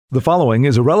The following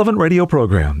is a Relevant Radio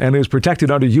program and is protected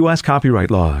under U.S.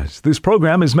 copyright laws. This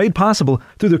program is made possible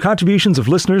through the contributions of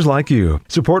listeners like you.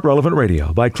 Support Relevant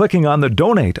Radio by clicking on the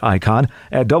donate icon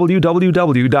at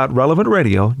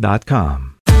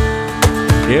www.relevantradio.com.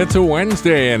 It's a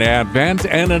Wednesday in Advent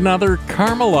and another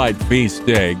Carmelite feast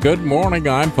day. Good morning,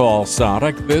 I'm Paul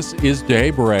Sadek. This is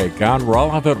Daybreak on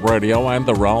Relevant Radio and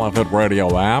the Relevant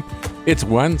Radio app. It's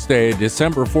Wednesday,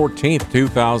 December 14th,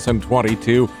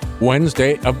 2022,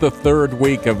 Wednesday of the third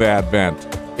week of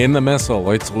Advent. In the Missal,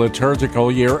 it's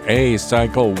Liturgical Year A,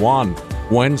 Cycle 1.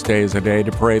 Wednesday is a day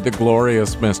to pray the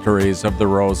glorious mysteries of the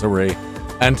Rosary.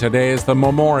 And today is the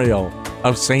memorial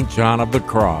of St. John of the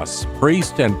Cross,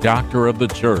 priest and doctor of the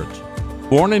Church.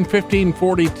 Born in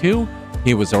 1542,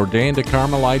 he was ordained a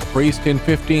Carmelite priest in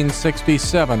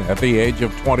 1567 at the age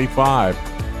of 25.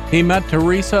 He met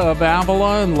Teresa of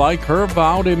Avila and, like her,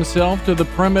 vowed himself to the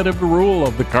primitive rule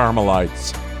of the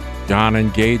Carmelites. John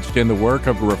engaged in the work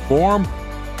of reform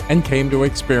and came to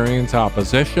experience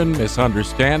opposition,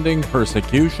 misunderstanding,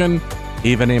 persecution,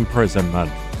 even imprisonment.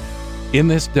 In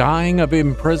this dying of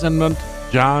imprisonment,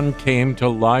 John came to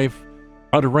life,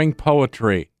 uttering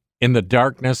poetry. In the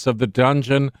darkness of the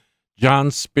dungeon,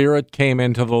 John's spirit came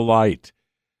into the light.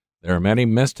 There are many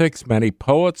mystics, many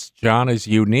poets. John is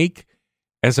unique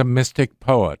as a mystic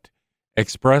poet,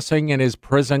 expressing in his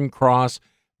prison cross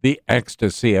the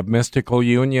ecstasy of mystical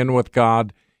union with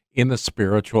God in the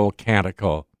spiritual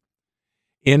canticle.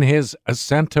 In his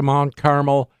Ascent to Mount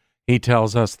Carmel, he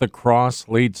tells us the cross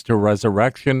leads to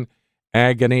resurrection,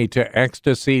 agony to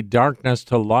ecstasy, darkness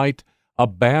to light,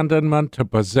 abandonment to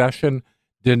possession,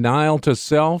 denial to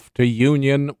self, to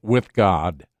union with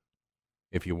God.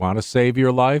 If you want to save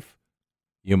your life,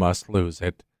 you must lose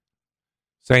it.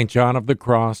 St. John of the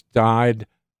Cross died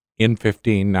in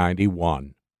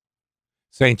 1591.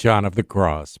 St. John of the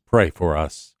Cross, pray for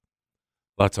us.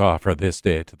 Let's offer this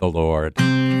day to the Lord.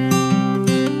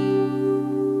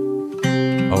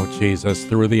 Oh, Jesus,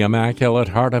 through the Immaculate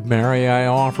Heart of Mary, I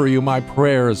offer you my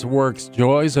prayers, works,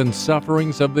 joys, and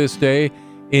sufferings of this day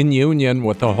in union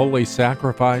with the holy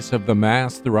sacrifice of the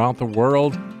Mass throughout the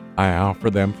world. I offer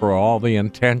them for all the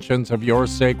intentions of your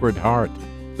Sacred Heart,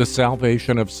 the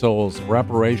salvation of souls,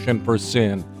 reparation for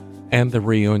sin, and the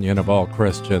reunion of all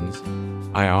Christians.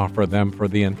 I offer them for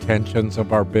the intentions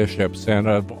of our bishops and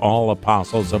of all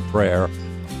apostles of prayer,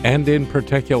 and in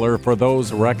particular for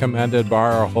those recommended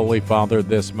by our Holy Father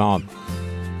this month.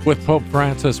 With Pope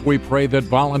Francis, we pray that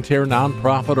volunteer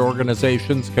nonprofit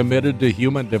organizations committed to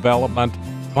human development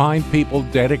find people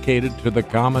dedicated to the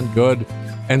common good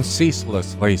and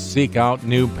ceaselessly seek out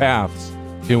new paths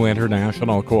to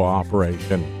international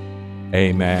cooperation.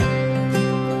 Amen.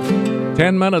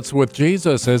 10 Minutes with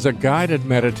Jesus is a guided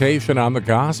meditation on the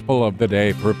gospel of the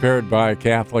day prepared by a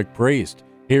Catholic priest.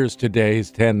 Here's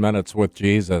today's 10 Minutes with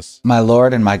Jesus. My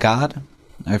Lord and my God,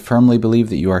 I firmly believe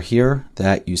that you are here,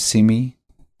 that you see me,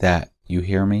 that you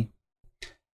hear me.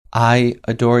 I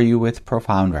adore you with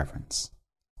profound reverence.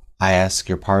 I ask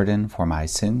your pardon for my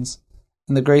sins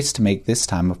and the grace to make this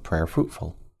time of prayer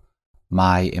fruitful.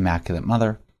 My Immaculate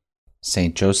Mother,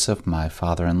 Saint Joseph, my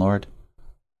Father and Lord,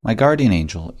 my guardian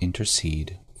angel,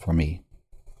 intercede for me.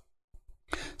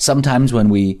 Sometimes when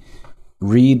we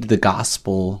read the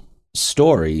gospel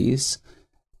stories,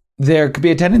 there could be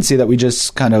a tendency that we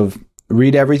just kind of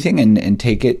read everything and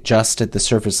take it just at the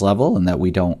surface level and that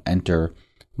we don't enter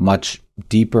much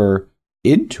deeper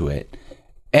into it.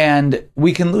 And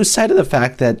we can lose sight of the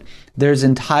fact that there's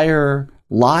entire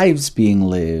lives being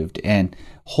lived and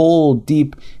whole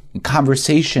deep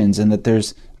conversations, and that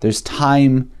there's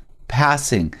time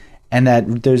passing, and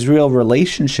that there's real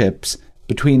relationships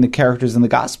between the characters in the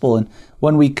gospel. And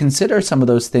when we consider some of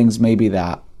those things maybe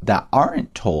that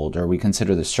aren't told, or we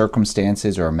consider the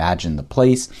circumstances or imagine the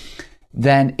place,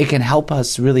 then it can help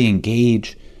us really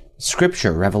engage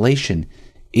Scripture, Revelation,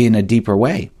 in a deeper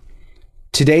way.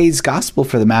 Today's gospel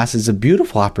for the Mass is a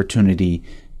beautiful opportunity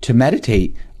to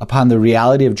meditate upon the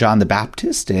reality of John the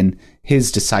Baptist and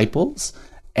his disciples,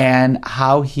 and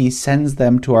how he sends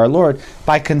them to our Lord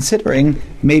by considering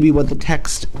maybe what the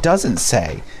text doesn't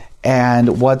say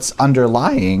and what's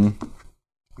underlying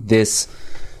this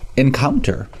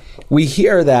encounter. We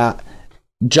hear that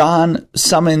John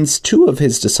summons two of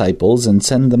his disciples and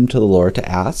sends them to the Lord to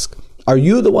ask, "Are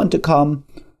you the one to come,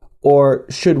 or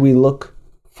should we look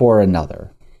for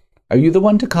another?" Are you the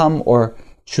one to come, or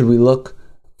should we look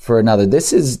for another?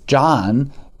 This is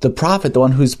John, the prophet, the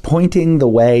one who's pointing the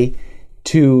way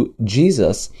to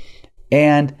Jesus.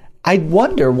 And I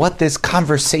wonder what this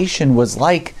conversation was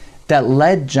like that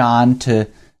led John to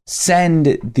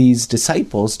send these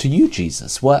disciples to you,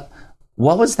 Jesus. What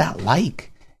was that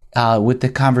like? with the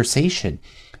conversation.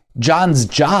 John's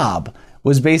job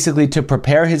was basically to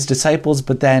prepare his disciples,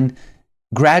 but then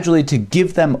gradually to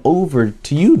give them over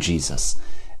to you, Jesus.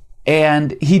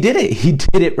 And he did it. He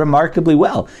did it remarkably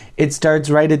well. It starts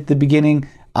right at the beginning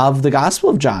of the Gospel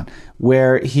of John,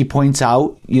 where he points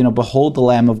out, behold the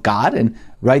Lamb of God. And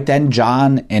right then,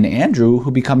 John and Andrew,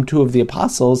 who become two of the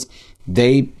apostles,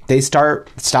 they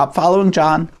stop following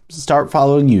John, start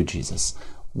following you, Jesus.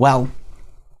 Well,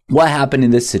 what happened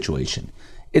in this situation?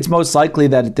 It's most likely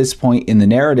that at this point in the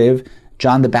narrative,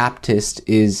 John the Baptist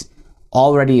is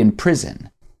already in prison.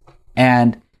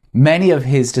 And many of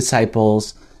his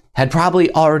disciples had probably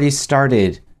already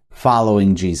started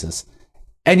following Jesus.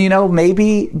 And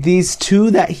maybe these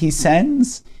two that he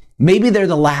sends, maybe they're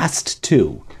the last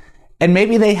two. And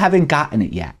maybe they haven't gotten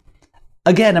it yet.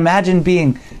 Again, imagine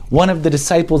being one of the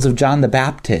disciples of John the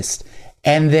Baptist,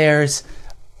 and there's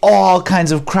all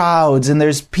kinds of crowds, and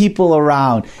there's people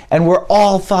around, and we're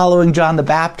all following John the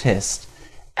Baptist.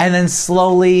 And then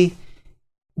slowly,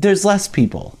 there's less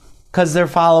people, because they're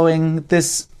following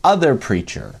this other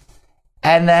preacher.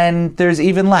 And then there's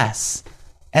even less,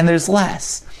 and there's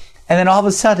less. And then all of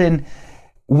a sudden,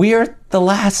 we're the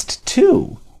last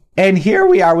two. And here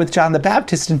we are with John the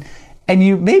Baptist, and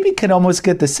you maybe can almost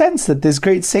get the sense that this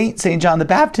great saint, St. John the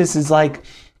Baptist, is like,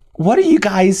 what are you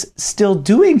guys still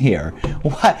doing here?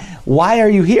 Why are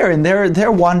you here? And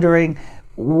they're wondering,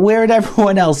 where did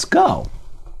everyone else go?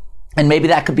 And maybe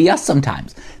that could be us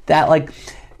sometimes. That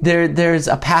there's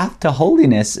a path to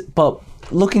holiness, but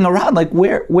looking around,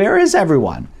 where is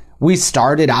everyone? We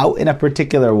started out in a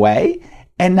particular way,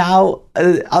 and now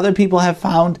other people have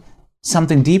found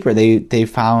something deeper. They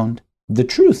found the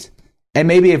truth. And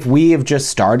maybe if we have just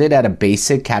started at a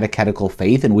basic catechetical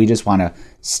faith and we just want to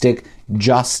stick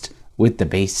just with the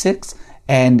basics,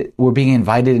 and we're being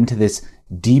invited into this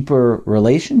deeper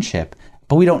relationship,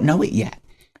 but we don't know it yet.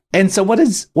 And so what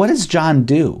does John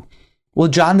do? Well,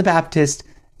 John the Baptist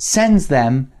sends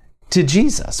them to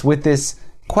Jesus with this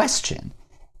question.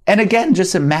 And again,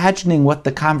 just imagining what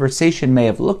the conversation may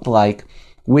have looked like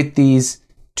with these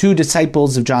two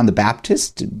disciples of John the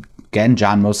Baptist, again,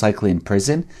 John most likely in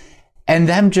prison, and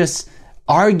them just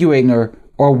arguing or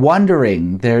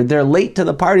wondering. They're late to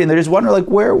the party, and they're just wondering,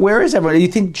 where is everyone? You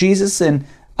think Jesus, and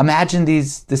imagine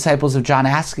these disciples of John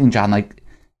asking John,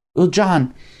 well,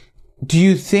 John, do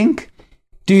you think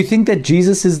that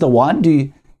Jesus is the one?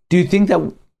 Do you think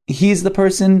that he's the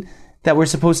person that we're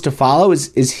supposed to follow?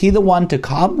 Is he the one to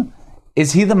come?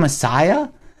 Is he the Messiah?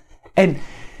 And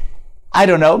I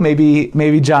don't know,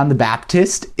 maybe John the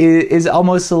Baptist is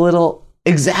almost a little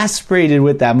exasperated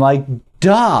with them.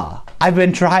 Duh, I've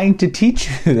been trying to teach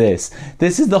you this.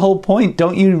 This is the whole point.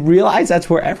 Don't you realize that's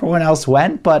where everyone else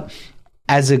went? But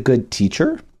as a good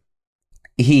teacher,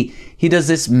 he does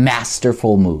this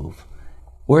masterful move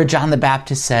where John the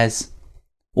Baptist says,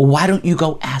 well, why don't you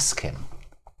go ask him?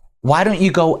 Why don't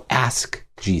you go ask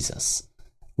Jesus?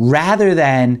 Rather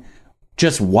than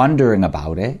just wondering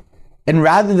about it, and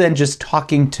rather than just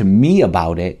talking to me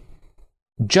about it,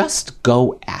 just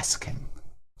go ask him.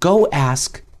 Go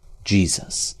ask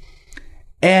Jesus.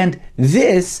 And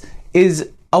this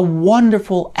is a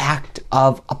wonderful act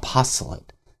of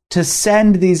apostolate, to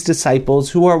send these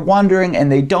disciples who are wondering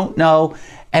and they don't know,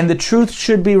 and the truth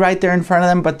should be right there in front of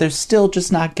them, but they're still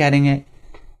just not getting it.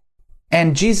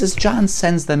 And John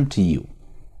sends them to you.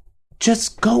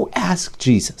 Just go ask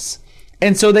Jesus.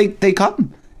 And so they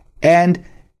come and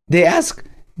they ask,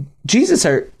 Jesus,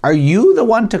 are you the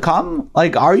one to come?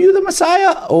 Are you the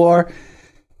Messiah? Or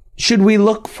should we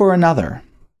look for another?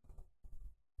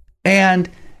 And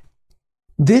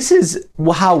this is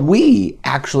how we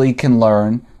actually can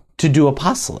learn to do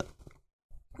apostolate.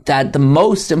 That the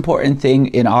most important thing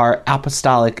in our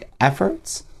apostolic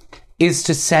efforts is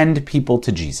to send people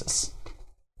to Jesus.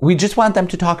 We just want them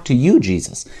to talk to you,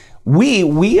 Jesus.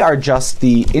 We are just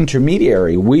the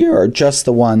intermediary. We are just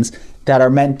the ones that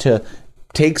are meant to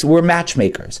we're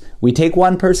matchmakers. We take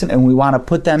one person and we want to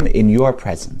put them in your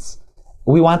presence.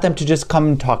 We want them to just come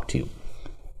and talk to you.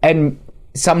 And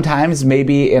sometimes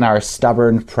maybe in our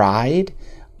stubborn pride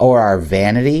or our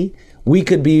vanity, we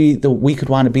could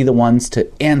want to be the ones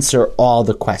to answer all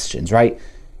the questions, right?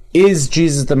 Is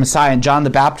Jesus the Messiah? And John the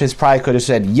Baptist probably could have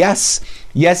said, yes,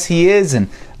 he is. And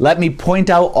let me point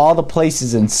out all the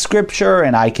places in Scripture,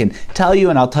 and I can tell you,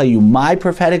 and I'll tell you my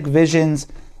prophetic visions.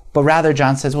 But rather,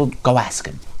 John says, well, go ask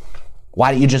him.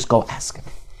 Why don't you just go ask him?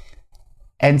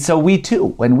 And so we too,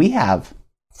 when we have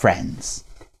friends,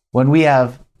 when we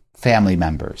have family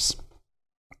members,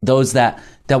 those that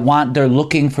they're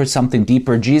looking for something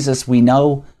deeper. Jesus, we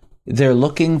know they're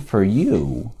looking for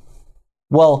you.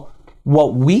 Well,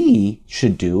 what we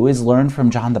should do is learn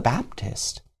from John the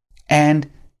Baptist and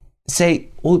say,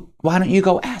 well, why don't you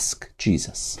go ask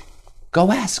Jesus?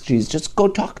 Go ask Jesus. Just go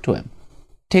talk to him.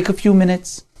 Take a few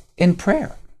minutes in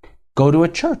prayer. Go to a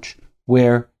church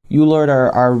where you, Lord,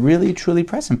 are really, truly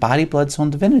present, body, blood, soul,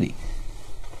 and divinity.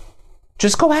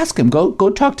 Just go ask him. Go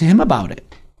talk to him about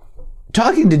it.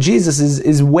 Talking to Jesus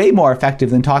is way more effective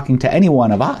than talking to any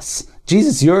one of us.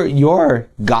 Jesus, you're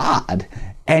God,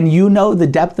 and you know the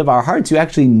depth of our hearts. You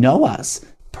actually know us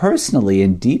personally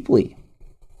and deeply.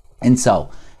 And so,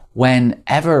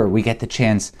 whenever we get the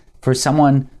chance for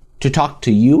someone to talk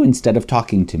to you instead of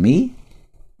talking to me,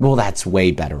 well, that's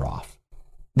way better off.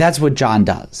 That's what John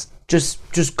does.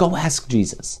 Just go ask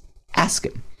Jesus. Ask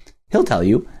him. He'll tell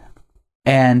you.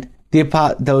 And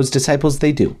those disciples,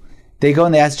 they do. They go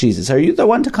and they ask Jesus, are you the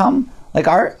one to come? Like,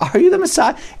 are you the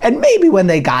Messiah? And maybe when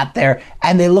they got there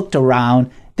and they looked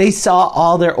around, they saw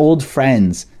all their old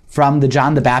friends from the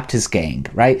John the Baptist gang,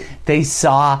 right? They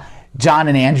saw John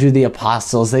and Andrew the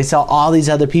apostles. They saw all these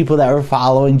other people that were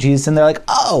following Jesus, and they're like,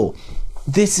 oh,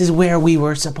 this is where we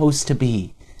were supposed to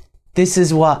be. This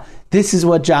is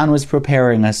what John was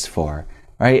preparing us for,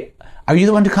 right? Are you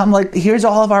the one to come? Like, here's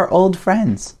all of our old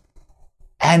friends.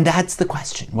 And that's the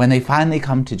question. When they finally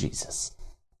come to Jesus,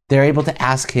 they're able to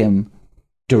ask him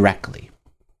directly.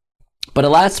 But a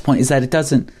last point is that it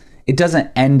doesn't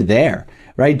end there,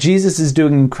 right? Jesus is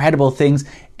doing incredible things.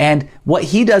 And what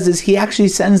he does is he actually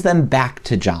sends them back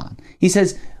to John. He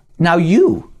says, now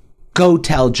you go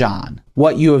tell John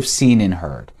what you have seen and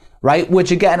heard, right? Which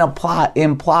again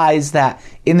implies that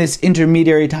in this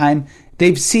intermediary time,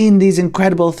 they've seen these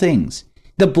incredible things.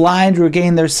 The blind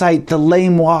regain their sight, the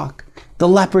lame walk, the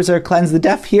lepers are cleansed, the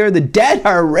deaf hear, the dead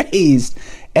are raised,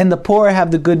 and the poor have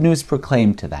the good news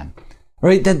proclaimed to them.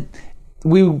 Right? That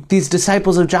these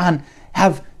disciples of John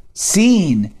have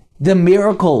seen the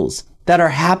miracles that are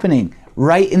happening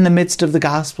right in the midst of the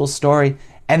gospel story,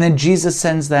 and then Jesus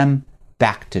sends them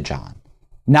back to John.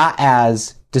 Not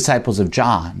as disciples of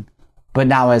John, but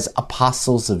now as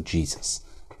apostles of Jesus.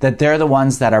 That they're the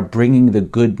ones that are bringing the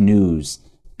good news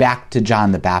back to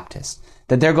John the Baptist.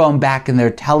 That they're going back and they're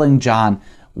telling John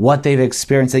what they've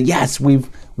experienced. That yes,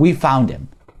 we found him.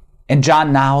 And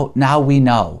John, now we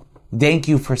know. Thank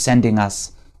you for sending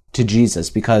us to Jesus,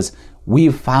 because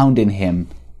we've found in him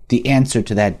the answer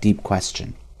to that deep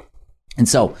question. And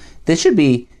so this should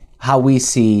be how we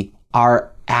see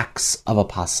our acts of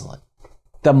apostolate.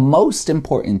 The most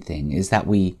important thing is that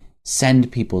we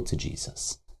send people to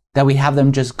Jesus. That we have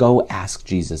them just go ask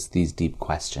Jesus these deep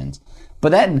questions.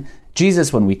 But then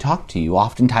Jesus, when we talk to you,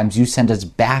 oftentimes you send us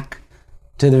back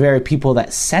to the very people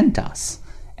that sent us.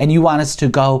 And you want us to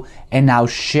go and now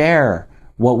share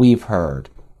what we've heard,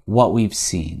 what we've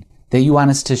seen. That you want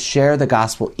us to share the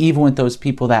gospel even with those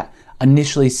people that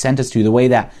initially sent us to you. The way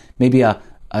that maybe a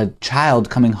child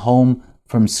coming home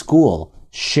from school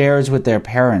shares with their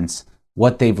parents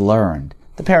what they've learned.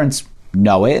 The parents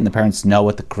know it, and the parents know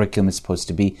what the curriculum is supposed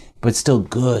to be, but it's still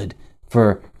good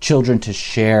for children to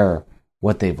share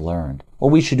what they've learned.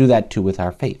 Well, we should do that too with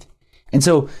our faith. And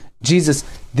so, Jesus,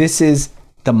 this is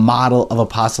the model of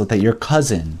apostolate that your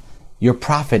cousin, your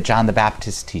prophet, John the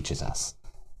Baptist, teaches us.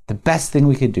 The best thing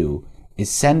we could do is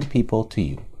send people to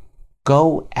you.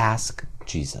 Go ask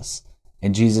Jesus.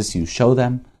 And Jesus, you show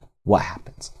them what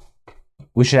happens.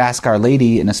 We should ask Our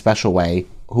Lady in a special way,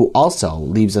 who also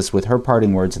leaves us with her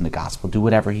parting words in the gospel. Do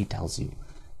whatever he tells you.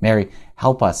 Mary,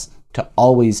 help us to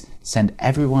always send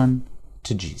everyone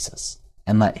to Jesus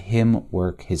and let him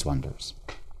work his wonders.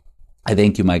 I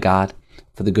thank you, my God,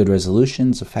 for the good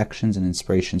resolutions, affections, and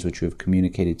inspirations which you have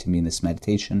communicated to me in this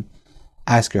meditation.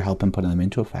 I ask your help in putting them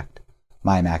into effect.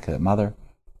 My Immaculate Mother,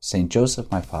 Saint Joseph,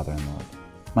 my Father and Lord,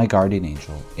 my guardian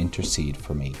angel, intercede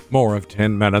for me. More of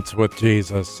 10 Minutes with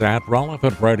Jesus at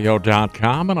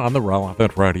relevantradio.com and on the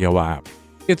Relevant Radio app.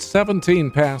 It's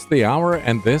 17 past the hour,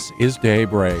 and this is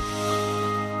Daybreak.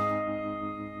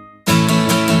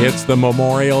 It's the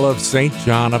memorial of St.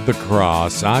 John of the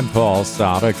Cross. I'm Paul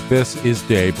Sadek. This is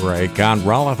Daybreak on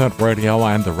Relevant Radio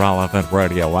and the Relevant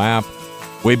Radio app.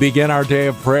 We begin our day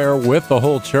of prayer with the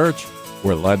whole church.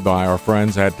 We're led by our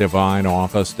friends at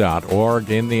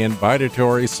divineoffice.org in the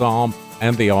invitatory psalm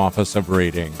and the office of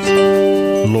reading.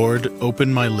 Lord,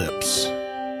 open my lips,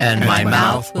 and my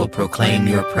mouth will proclaim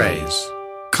your praise.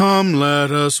 Come,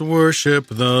 let us worship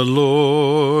the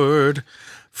Lord,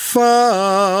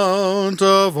 fount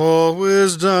of all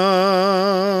wisdom.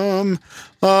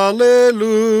 Alleluia.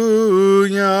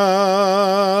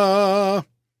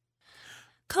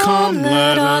 Come,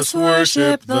 let us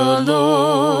worship the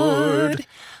Lord,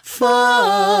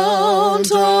 fount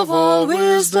of all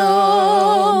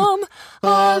wisdom.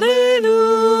 Alleluia.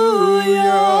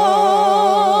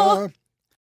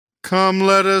 Come,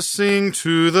 let us sing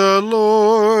to the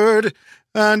Lord,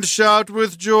 and shout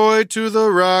with joy to the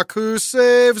rock who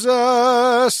saves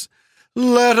us.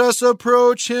 Let us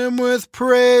approach him with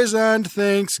praise and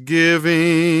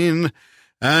thanksgiving,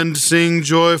 and sing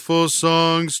joyful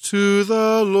songs to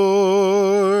the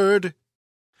Lord.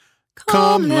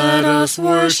 Come, let us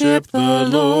worship the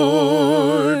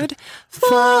Lord,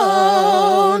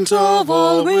 fount of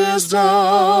all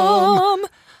wisdom.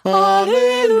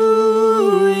 Alleluia.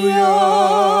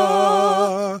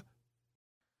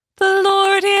 The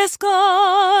Lord is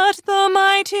God, the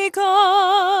mighty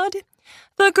God,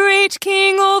 the great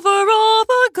King over all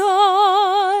the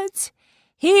gods.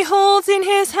 He holds in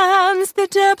his hands the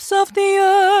depths of the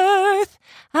earth,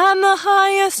 and the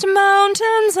highest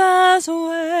mountains as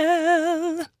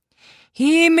well.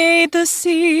 He made the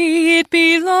sea, it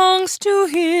belongs to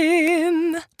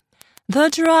him. The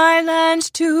dry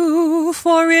land too,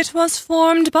 for it was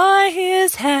formed by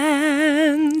his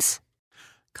hands.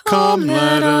 Come,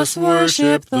 let us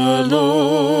worship the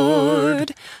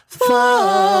Lord,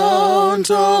 fount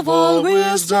of all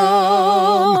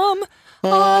wisdom.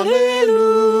 Alleluia.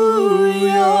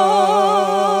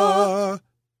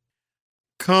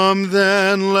 Come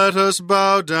then, let us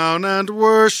bow down and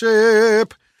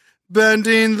worship,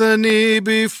 bending the knee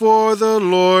before the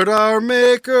Lord our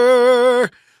Maker.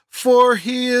 For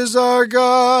he is our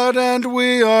God, and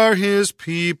we are his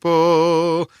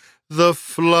people, the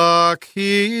flock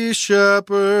he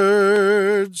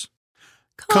shepherds.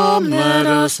 Come, let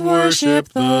us worship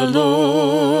the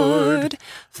Lord,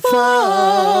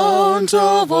 fount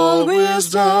of all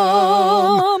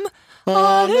wisdom.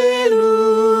 Alleluia.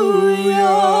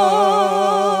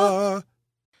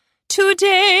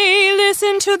 Today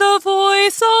listen to the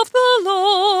voice of the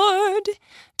Lord.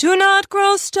 Do not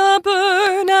grow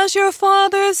stubborn as your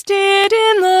fathers did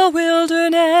in the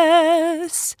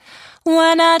wilderness,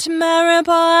 when at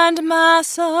Meribah and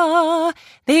Massah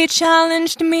they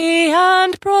challenged me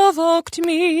and provoked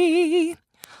me,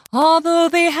 although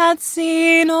they had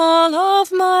seen all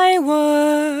of my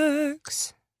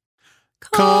works.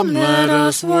 Come, let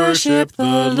us worship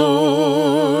the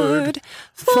Lord,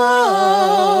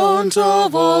 fount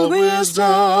of all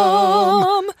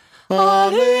wisdom.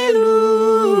 Alleluia.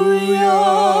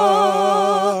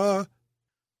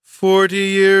 40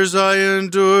 years I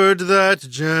endured that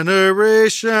generation.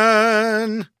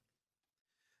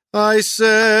 I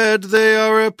said, they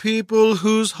are a people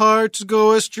whose hearts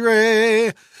go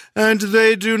astray, and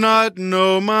they do not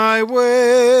know my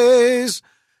ways.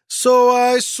 So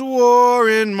I swore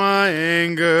in my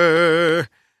anger,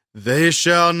 they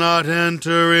shall not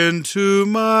enter into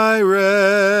my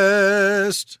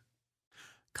rest.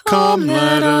 Come,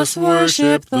 let us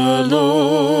worship the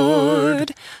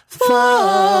Lord,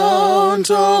 fount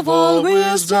of all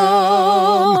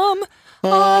wisdom.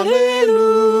 Alleluia.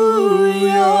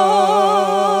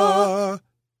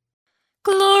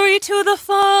 Glory to the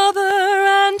Father,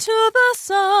 and to the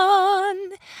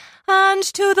Son, and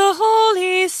to the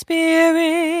Holy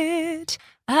Spirit,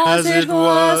 as it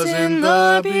was in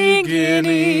the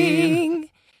beginning,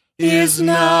 is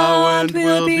now, and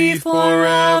will be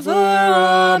forever.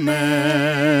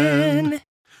 Amen.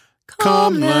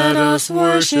 Come, let us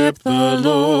worship the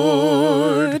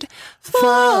Lord,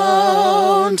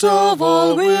 fount of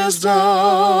all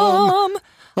wisdom.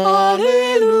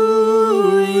 Alleluia.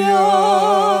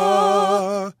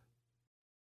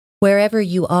 Wherever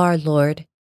you are, Lord,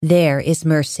 there is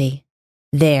mercy,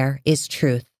 there is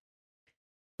truth.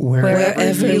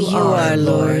 Wherever you are,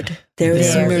 Lord, there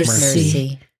is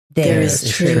mercy, there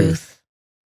is truth.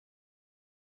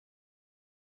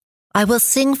 I will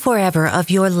sing forever of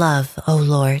your love, O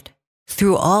Lord.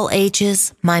 Through all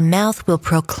ages, my mouth will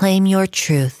proclaim your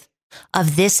truth.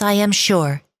 Of this I am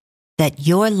sure, that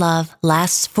your love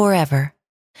lasts forever,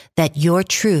 that your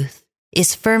truth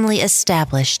is firmly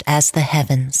established as the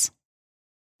heavens.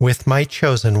 With my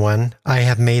chosen one, I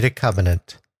have made a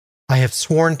covenant. I have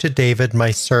sworn to David,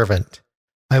 my servant.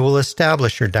 I will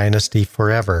establish your dynasty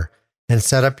forever and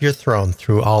set up your throne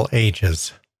through all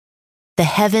ages. The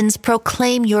heavens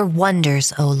proclaim your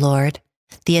wonders, O Lord.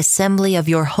 The assembly of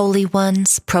your holy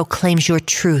ones proclaims your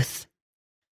truth.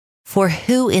 For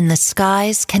who in the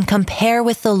skies can compare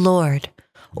with the Lord,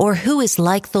 or who is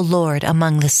like the Lord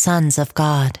among the sons of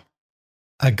God?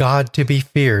 A God to be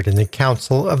feared in the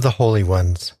council of the holy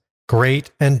ones,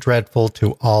 great and dreadful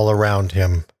to all around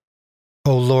him.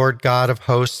 O Lord God of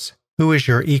hosts, who is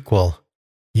your equal?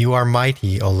 You are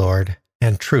mighty, O Lord,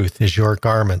 and truth is your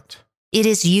garment. It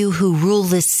is you who rule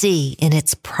the sea in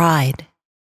its pride.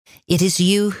 It is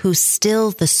you who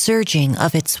still the surging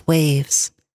of its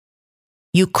waves.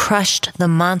 You crushed the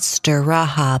monster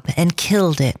Rahab and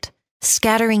killed it,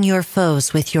 scattering your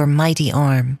foes with your mighty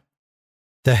arm.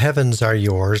 The heavens are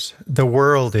yours, the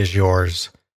world is yours.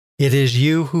 It is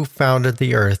you who founded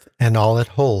the earth and all it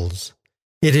holds.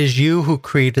 It is you who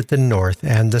created the north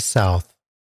and the south.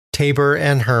 Tabor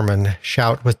and Hermon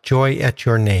shout with joy at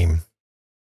your name.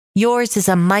 Yours is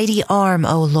a mighty arm,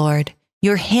 O Lord.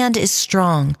 Your hand is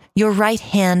strong, your right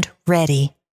hand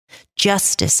ready.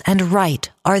 Justice and right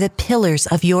are the pillars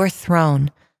of your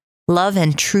throne. Love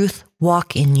and truth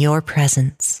walk in your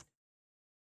presence.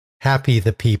 Happy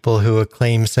the people who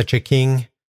acclaim such a king,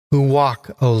 who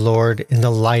walk, O Lord, in the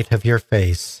light of your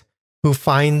face, who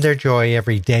find their joy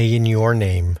every day in your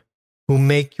name, who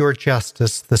make your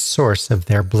justice the source of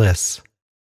their bliss.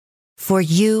 For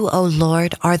you, O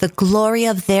Lord, are the glory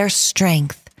of their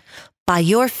strength. By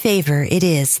your favor it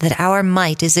is that our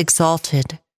might is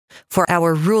exalted. For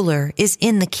our ruler is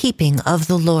in the keeping of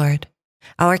the Lord,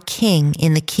 our king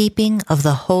in the keeping of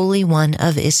the Holy One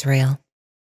of Israel.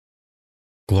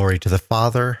 Glory to the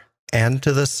Father, and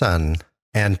to the Son,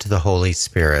 and to the Holy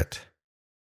Spirit.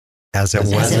 As it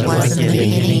was in the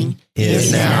beginning,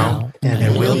 is now,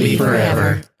 and will be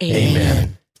forever.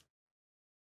 Amen.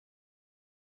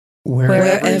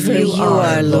 Wherever you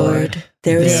are, Lord,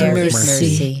 there is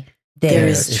mercy, there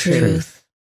is truth.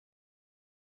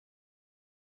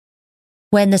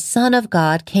 When the Son of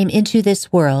God came into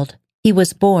this world, he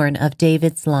was born of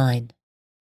David's line.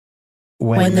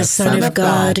 When the Son of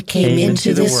God came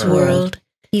into this world,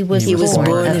 he was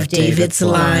born of David's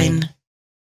line.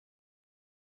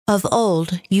 Of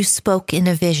old you spoke in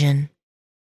a vision.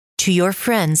 To your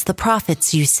friends, the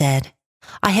prophets, you said,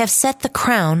 I have set the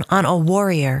crown on a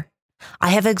warrior. I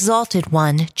have exalted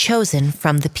one chosen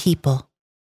from the people.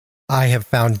 I have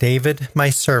found David, my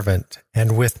servant,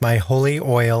 and with my holy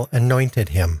oil anointed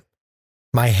him.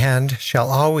 My hand shall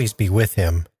always be with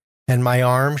him, and my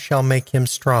arm shall make him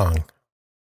strong.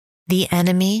 The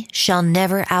enemy shall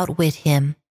never outwit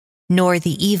him, nor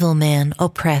the evil man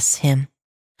oppress him.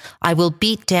 I will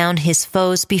beat down his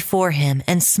foes before him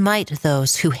and smite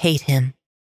those who hate him.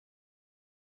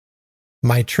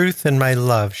 My truth and my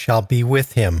love shall be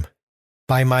with him.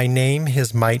 By my name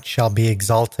his might shall be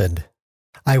exalted.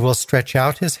 I will stretch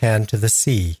out his hand to the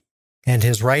sea, and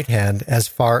his right hand as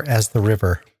far as the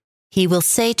river. He will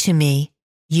say to me,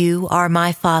 You are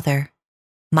my Father,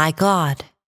 my God,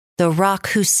 the rock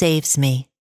who saves me.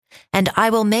 And I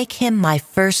will make him my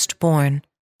firstborn,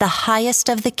 the highest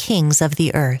of the kings of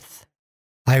the earth.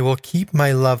 I will keep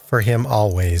my love for him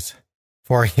always.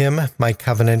 For him my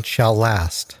covenant shall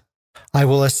last. I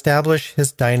will establish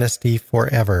his dynasty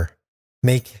forever,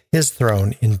 make his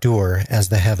throne endure as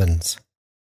the heavens.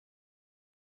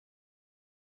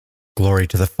 Glory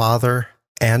to the Father,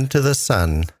 and to the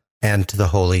Son, and to the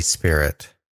Holy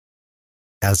Spirit.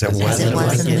 As it was in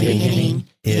the beginning,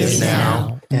 is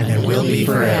now, and will be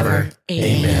forever.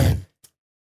 Amen.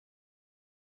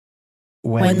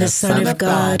 When the Son of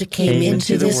God came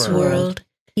into this world,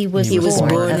 he was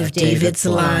born of David's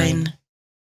line.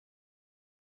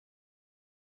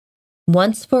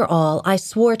 Once for all I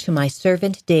swore to my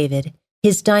servant David,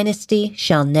 his dynasty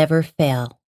shall never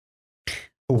fail.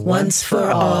 Once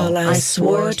for all I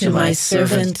swore to my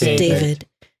servant David,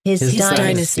 his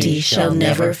dynasty shall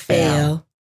never fail.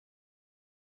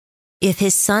 If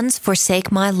his sons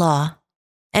forsake my law,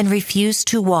 and refuse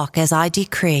to walk as I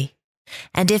decree,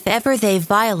 and if ever they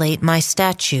violate my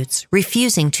statutes,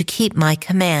 refusing to keep my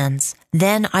commands,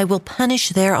 then I will punish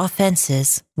their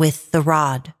offenses with the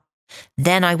rod.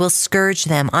 Then I will scourge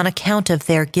them on account of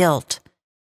their guilt.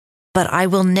 But I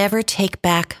will never take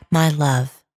back my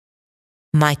love.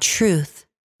 My truth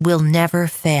will never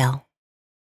fail.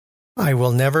 I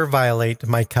will never violate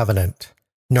my covenant,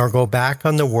 nor go back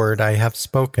on the word I have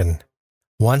spoken.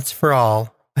 Once for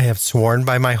all, I have sworn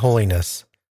by my holiness.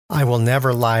 I will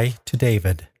never lie to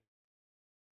David.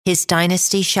 His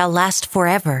dynasty shall last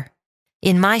forever.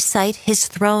 In my sight, his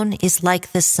throne is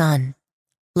like the sun.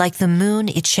 Like the moon,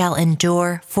 it shall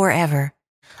endure forever,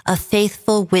 a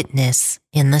faithful witness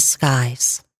in the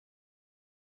skies.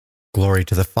 Glory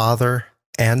to the Father,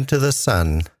 and to the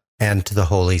Son, and to the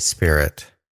Holy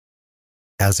Spirit.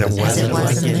 As it was in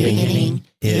the beginning,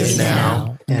 is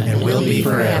now, and will be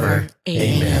forever.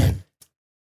 Amen.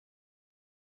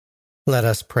 Let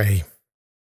us pray.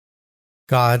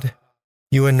 God,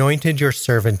 you anointed your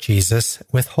servant Jesus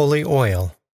with holy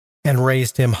oil and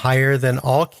raised him higher than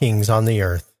all kings on the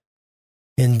earth.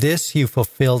 In this you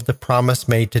fulfilled the promise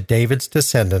made to David's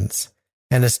descendants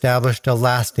and established a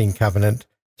lasting covenant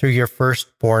through your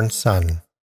firstborn Son.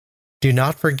 Do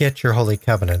not forget your holy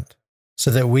covenant, so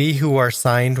that we who are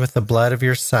signed with the blood of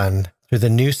your Son through the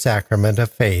new sacrament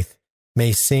of faith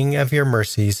may sing of your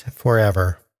mercies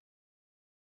forever.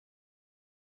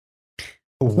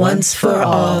 Once for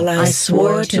all I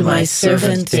swore to my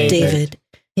servant David,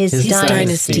 his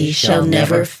dynasty shall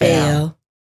never fail.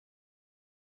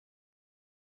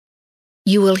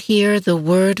 You will hear the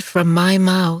word from my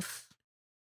mouth.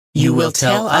 You will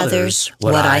tell others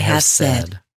what I have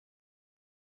said.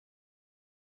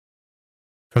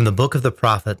 From the book of the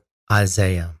prophet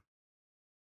Isaiah.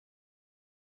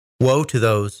 Woe to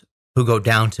those who go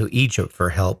down to Egypt for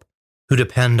help, who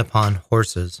depend upon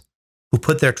horses, who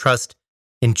put their trust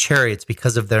in chariots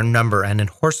because of their number and in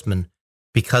horsemen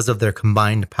because of their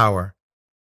combined power,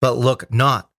 but look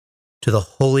not to the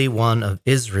Holy One of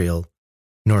Israel,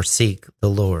 nor seek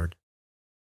the Lord.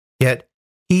 Yet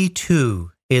he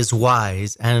too is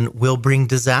wise and will bring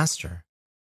disaster.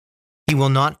 He will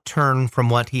not turn from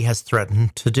what he has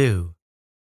threatened to do.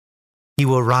 He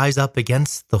will rise up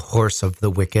against the horse of the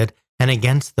wicked and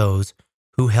against those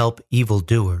who help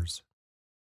evildoers.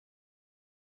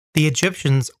 The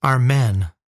Egyptians are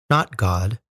men, not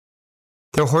God.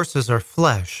 Their horses are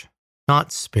flesh,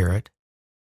 not spirit.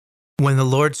 When the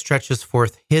Lord stretches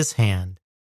forth his hand,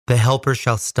 the helper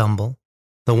shall stumble,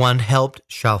 the one helped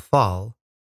shall fall,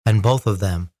 and both of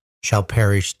them shall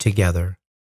perish together.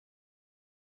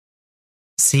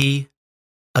 See,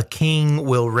 a king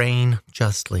will reign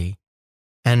justly,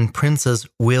 and princes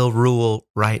will rule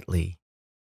rightly.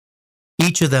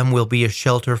 Each of them will be a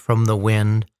shelter from the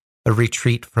wind, a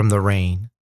retreat from the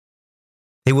rain.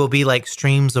 They will be like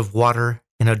streams of water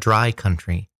in a dry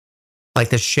country, like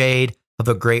the shade of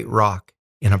a great rock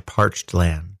in a parched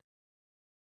land.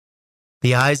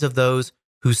 The eyes of those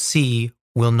who see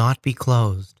will not be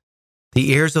closed.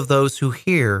 The ears of those who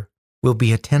hear will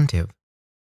be attentive.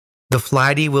 The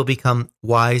flighty will become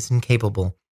wise and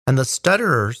capable, and the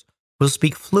stutterers will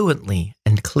speak fluently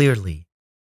and clearly.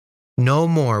 No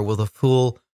more will the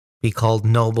fool be called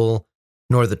noble,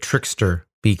 nor the trickster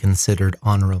be considered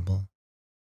honorable.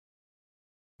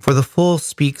 For the fool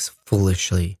speaks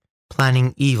foolishly,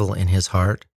 planning evil in his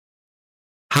heart.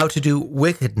 How to do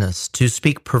wickedness, to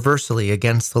speak perversely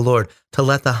against the Lord, to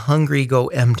let the hungry go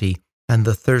empty and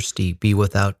the thirsty be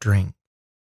without drink.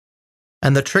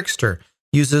 And the trickster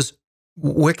uses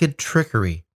wicked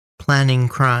trickery, planning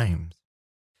crimes.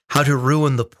 How to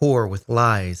ruin the poor with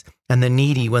lies and the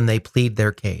needy when they plead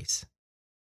their case.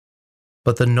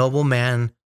 But the noble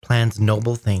man plans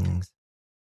noble things,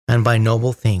 and by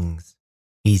noble things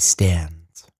he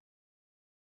stands.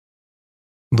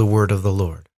 The word of the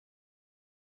Lord.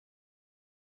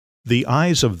 The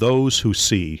eyes of those who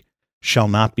see shall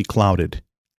not be clouded,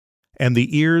 and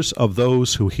the ears of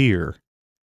those who hear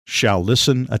shall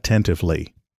listen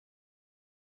attentively.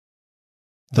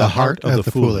 The heart of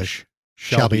the foolish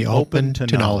shall be open to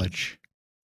knowledge.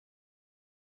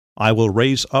 I will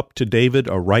raise up to David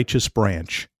a righteous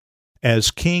branch.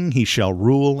 As king he shall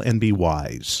rule and be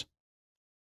wise.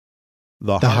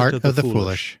 The heart of the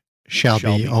foolish shall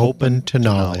be open to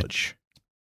knowledge.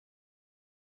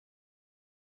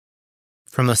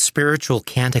 From a spiritual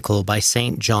canticle by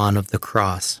St. John of the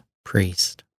Cross,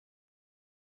 priest.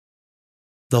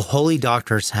 The holy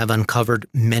doctors have uncovered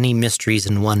many mysteries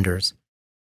and wonders,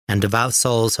 and devout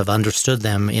souls have understood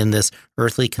them in this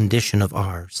earthly condition of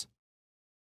ours.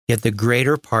 Yet the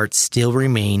greater part still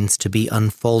remains to be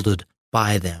unfolded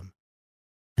by them,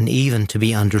 and even to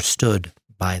be understood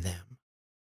by them.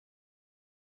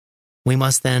 We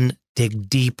must then dig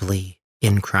deeply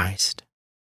in Christ.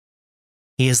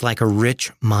 He is like a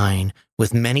rich mine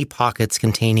with many pockets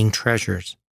containing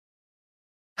treasures.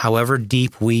 However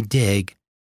deep we dig,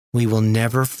 we will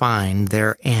never find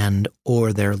their end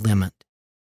or their limit.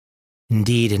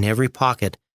 Indeed, in every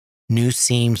pocket, new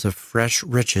seams of fresh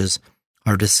riches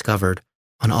are discovered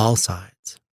on all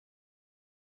sides.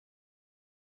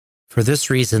 For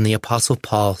this reason, the Apostle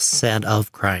Paul said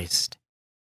of Christ,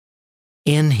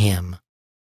 "In him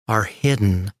are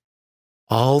hidden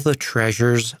all the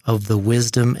treasures of the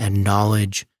wisdom and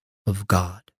knowledge of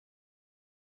God."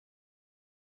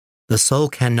 The soul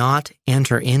cannot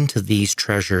enter into these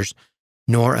treasures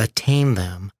nor attain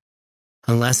them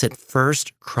unless it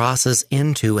first crosses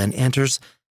into and enters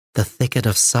the thicket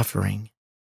of suffering,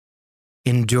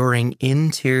 enduring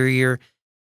interior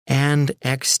and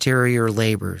exterior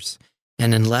labors,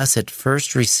 and unless it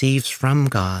first receives from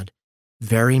God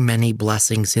very many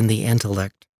blessings in the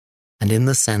intellect and in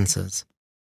the senses,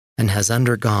 and has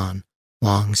undergone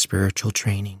long spiritual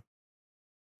training.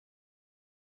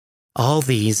 All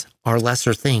these are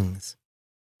lesser things,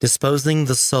 disposing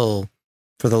the soul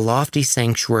for the lofty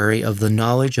sanctuary of the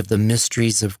knowledge of the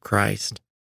mysteries of Christ.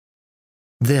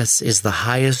 This is the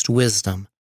highest wisdom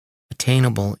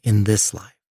attainable in this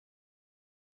life.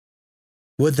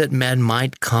 Would that men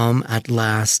might come at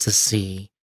last to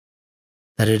see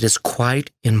that it is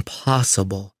quite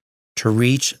impossible to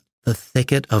reach the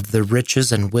thicket of the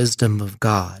riches and wisdom of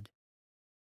God,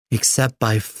 except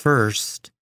by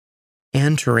first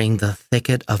entering the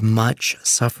thicket of much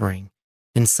suffering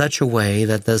in such a way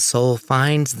that the soul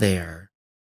finds there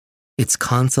its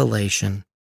consolation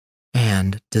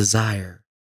and desire.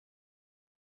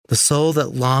 The soul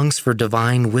that longs for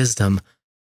divine wisdom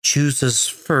chooses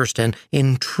first and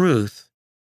in truth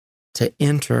to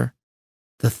enter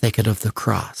the thicket of the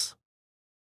cross.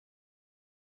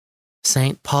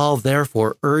 St. Paul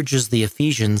therefore urges the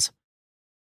Ephesians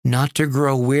not to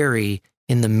grow weary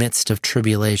in the midst of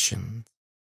tribulation,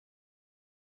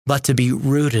 but to be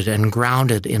rooted and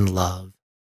grounded in love,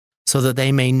 so that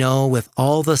they may know with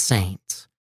all the saints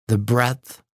the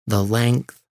breadth, the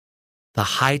length, the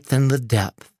height, and the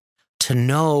depth, to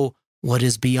know what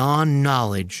is beyond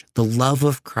knowledge, the love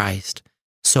of Christ,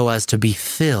 so as to be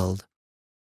filled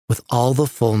with all the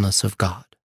fullness of God.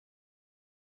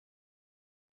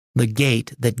 The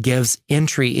gate that gives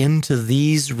entry into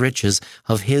these riches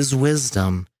of His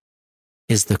wisdom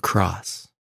is the cross.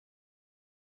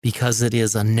 Because it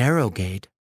is a narrow gate,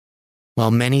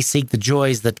 while many seek the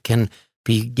joys that can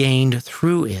be gained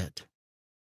through it,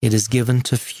 it is given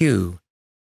to few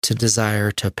to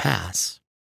desire to pass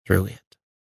through it.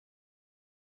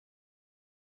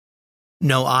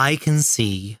 No eye can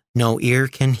see, no ear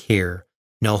can hear,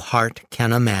 no heart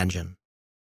can imagine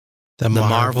the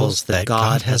marvels that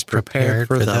God has prepared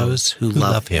for those who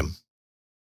love Him.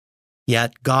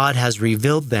 Yet God has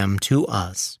revealed them to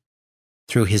us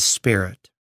through His Spirit,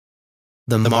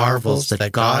 the marvels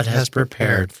that God has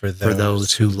prepared for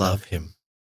those who love Him.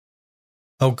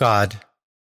 O God,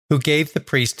 who gave the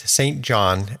priest St.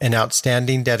 John an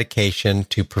outstanding dedication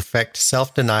to perfect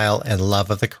self-denial and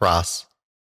love of the cross,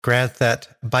 grant that,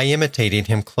 by imitating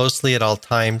him closely at all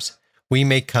times, we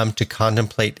may come to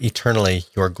contemplate eternally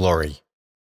your glory.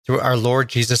 Through our Lord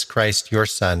Jesus Christ, your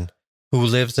Son, who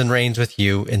lives and reigns with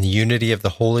you in the unity of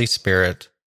the Holy Spirit,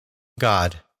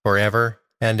 God, forever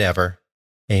and ever.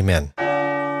 Amen.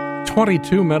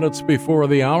 22 minutes before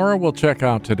the hour, we'll check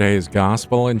out today's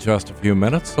gospel in just a few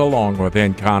minutes, along with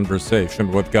In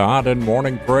Conversation with God and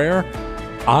Morning Prayer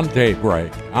on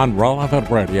Daybreak on Relevant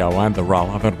Radio and the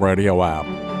Relevant Radio app.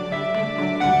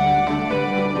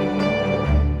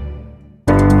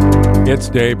 It's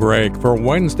Daybreak for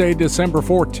Wednesday, December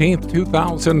 14th,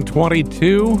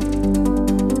 2022.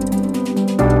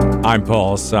 I'm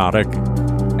Paul Sadek,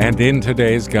 and in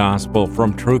today's Gospel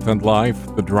from Truth and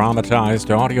Life, the dramatized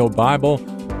audio Bible,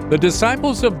 the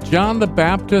disciples of John the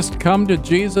Baptist come to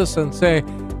Jesus and say,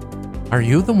 "Are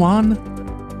you the one?"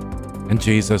 And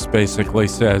Jesus basically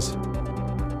says,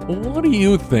 "Well, what do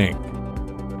you think?"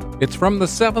 It's from the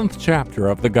 7th chapter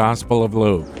of the Gospel of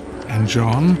Luke. And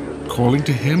John, calling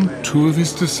to him 2 of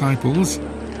his disciples,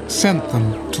 sent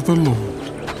them to the Lord.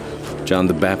 "John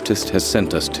the Baptist has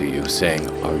sent us to you, saying,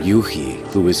 'Are you he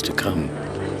who is to come?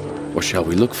 Or shall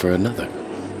we look for another?'"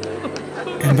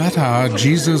 In that hour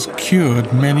Jesus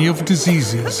cured many of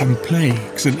diseases and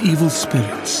plagues and evil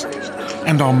spirits,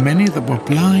 and on many that were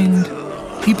blind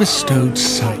he bestowed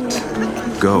sight.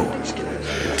 "Go,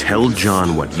 and tell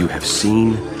John what you have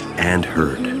seen and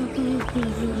heard.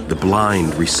 The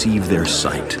blind receive their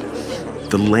sight,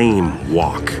 the lame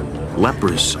walk,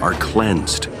 lepers are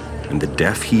cleansed, and the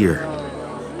deaf hear.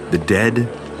 The dead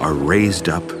are raised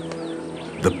up,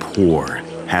 the poor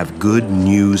have good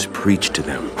news preached to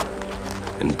them,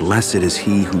 and blessed is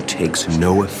he who takes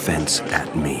no offense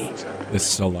at me." This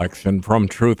selection from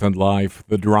Truth and Life,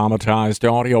 the dramatized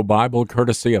audio Bible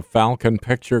courtesy of Falcon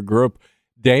Picture Group.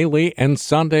 Daily and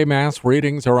Sunday Mass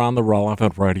readings are on the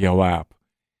Relevant Radio app.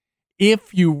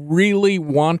 If you really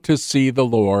want to see the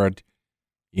Lord,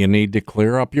 you need to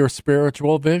clear up your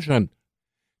spiritual vision.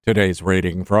 Today's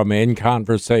reading from In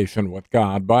Conversation with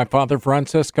God by Father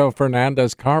Francisco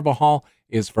Fernandez Carvajal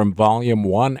is from Volume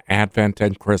 1, Advent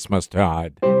and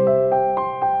Christmastide.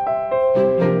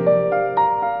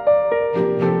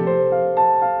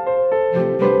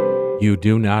 You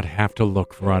do not have to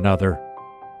look for another.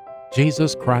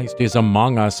 Jesus Christ is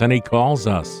among us, and He calls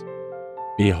us.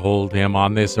 Behold Him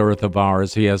on this earth of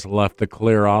ours. He has left the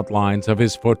clear outlines of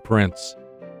His footprints.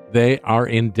 They are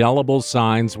indelible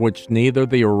signs which neither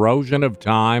the erosion of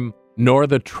time nor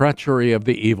the treachery of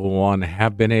the evil one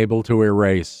have been able to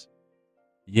erase.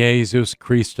 Jesus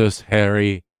Christus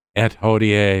heri et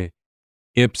hodie,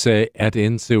 ipse et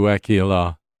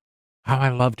insuecula. How I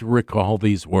love to recall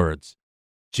these words.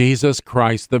 Jesus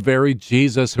Christ, the very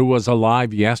Jesus who was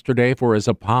alive yesterday for His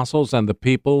apostles and the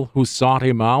people who sought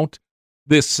Him out,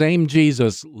 this same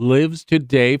Jesus lives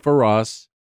today for us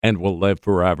and will live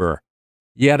forever.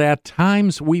 Yet at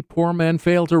times we poor men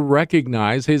fail to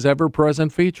recognize his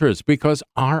ever-present features because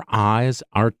our eyes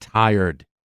are tired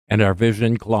and our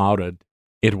vision clouded.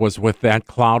 It was with that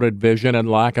clouded vision and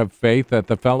lack of faith that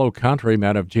the fellow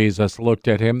countrymen of Jesus looked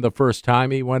at him the first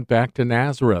time he went back to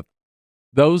Nazareth.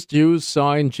 Those Jews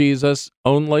saw in Jesus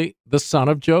only the son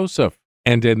of Joseph,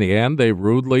 and in the end they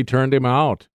rudely turned him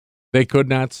out. They could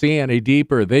not see any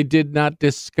deeper. They did not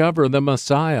discover the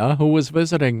Messiah who was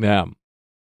visiting them.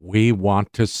 We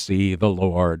want to see the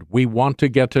Lord. We want to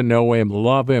get to know him,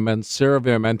 love him, and serve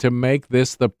him, and to make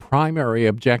this the primary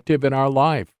objective in our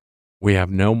life. We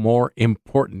have no more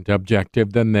important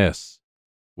objective than this.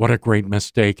 What a great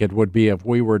mistake it would be if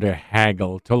we were to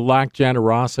haggle, to lack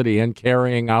generosity in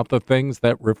carrying out the things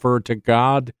that refer to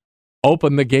God.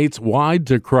 Open the gates wide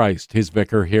to Christ, his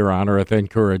vicar here on earth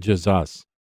encourages us.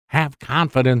 Have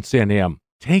confidence in him.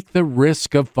 Take the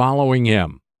risk of following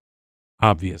him.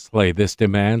 Obviously, this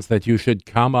demands that you should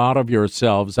come out of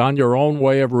yourselves on your own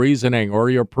way of reasoning or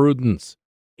your prudence.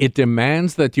 It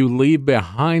demands that you leave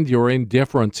behind your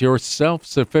indifference, your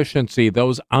self-sufficiency,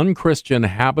 those unchristian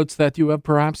habits that you have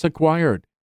perhaps acquired.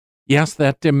 Yes,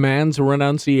 that demands a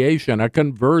renunciation, a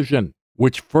conversion,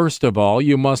 which first of all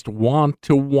you must want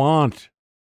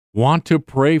to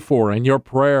pray for in your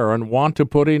prayer and want to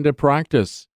put into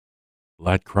practice.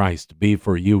 Let Christ be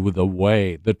for you the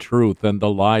way, the truth, and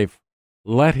the life.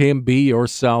 Let him be your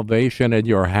salvation and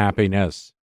your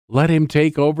happiness. Let him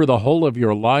take over the whole of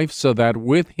your life so that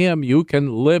with him you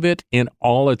can live it in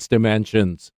all its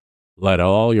dimensions. Let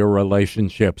all your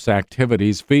relationships,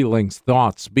 activities, feelings,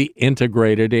 thoughts be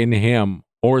integrated in him,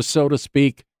 or so to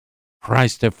speak,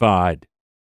 Christified.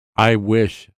 I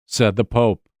wish, said the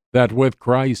Pope, that with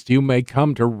Christ you may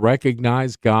come to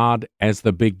recognize God as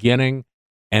the beginning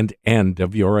and end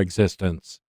of your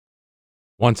existence.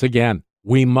 Once again,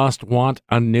 we must want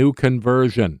a new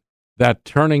conversion, that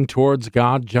turning towards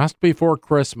God just before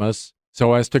Christmas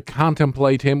so as to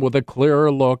contemplate him with a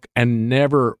clearer look and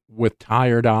never with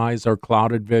tired eyes or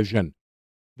clouded vision.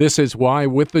 This is why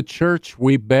with the church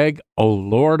we beg, O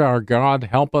Lord our God,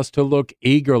 help us to look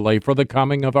eagerly for the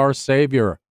coming of our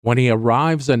Savior. When he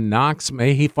arrives and knocks,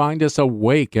 may he find us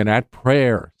awake and at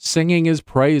prayer, singing his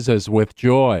praises with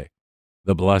joy.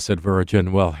 The Blessed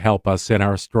Virgin will help us in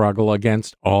our struggle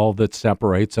against all that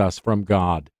separates us from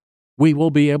God. We will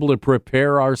be able to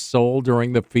prepare our soul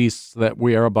during the feasts that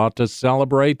we are about to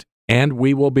celebrate, and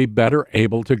we will be better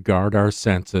able to guard our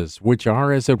senses, which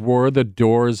are, as it were, the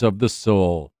doors of the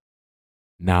soul.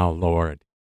 Now, Lord,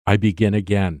 I begin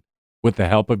again with the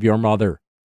help of your mother.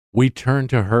 We turn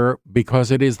to her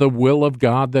because it is the will of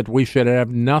God that we should have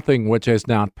nothing which has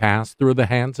not passed through the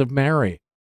hands of Mary.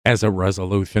 As a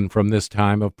resolution from this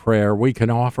time of prayer, we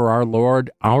can offer our Lord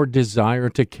our desire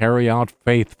to carry out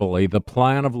faithfully the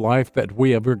plan of life that we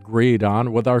have agreed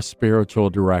on with our spiritual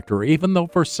director, even though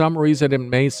for some reason it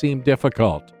may seem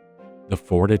difficult. The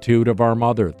fortitude of our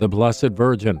Mother, the Blessed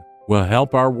Virgin, will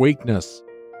help our weakness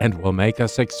and will make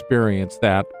us experience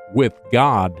that, with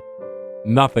God,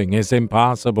 nothing is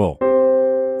impossible.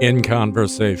 In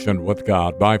Conversation with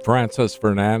God by Francis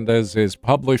Fernandez is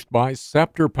published by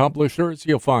Scepter Publishers.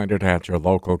 You'll find it at your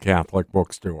local Catholic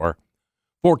bookstore.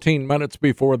 14 minutes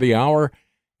before the hour,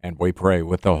 and we pray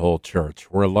with the whole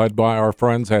church. We're led by our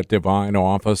friends at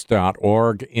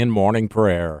divineoffice.org in morning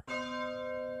prayer.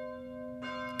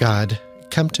 God,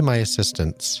 come to my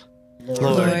assistance.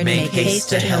 Lord, make haste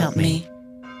to help me.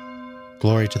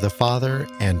 Glory to the Father,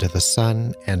 and to the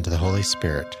Son, and to the Holy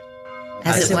Spirit.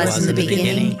 As it was in the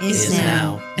beginning, is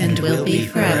now, and will be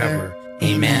forever.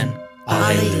 Amen.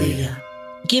 Alleluia.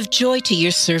 Give joy to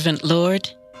your servant, Lord.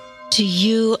 To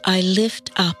you I lift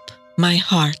up my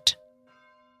heart.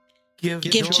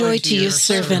 Give joy to your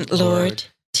servant, Lord.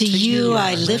 To you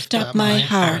I lift up my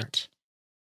heart.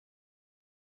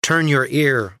 Turn your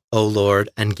ear, O Lord,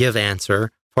 and give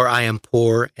answer, for I am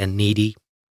poor and needy.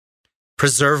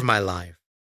 Preserve my life,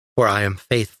 for I am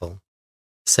faithful.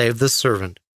 Save the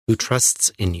servant who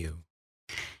trusts in you.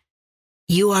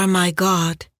 You are my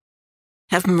God.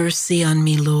 Have mercy on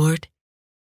me, Lord,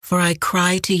 for I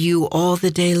cry to you all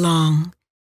the day long.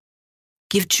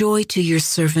 Give joy to your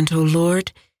servant, O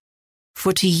Lord,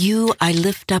 for to you I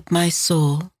lift up my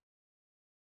soul.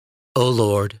 O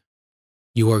Lord,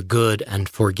 you are good and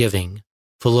forgiving,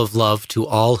 full of love to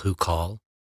all who call.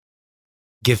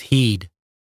 Give heed,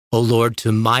 O Lord,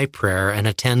 to my prayer and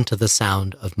attend to the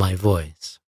sound of my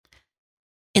voice.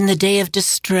 In the day of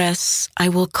distress, I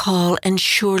will call, and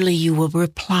surely you will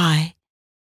reply.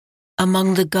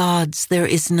 Among the gods there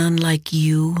is none like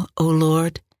you, O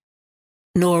Lord,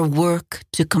 nor work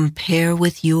to compare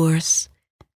with yours.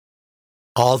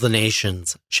 All the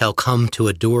nations shall come to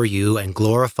adore you and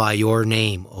glorify your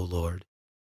name, O Lord.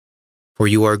 For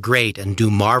you are great and do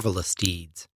marvelous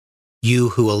deeds, you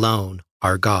who alone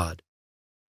are God.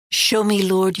 Show me,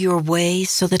 Lord, your way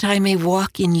so that I may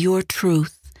walk in your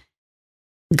truth.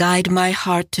 Guide my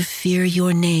heart to fear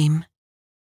your name.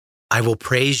 I will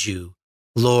praise you,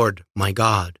 Lord, my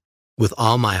God, with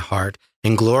all my heart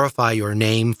and glorify your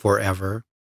name forever.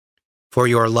 For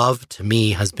your love to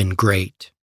me has been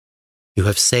great. You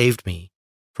have saved me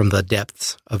from the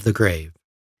depths of the grave.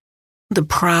 The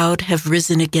proud have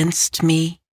risen against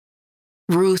me.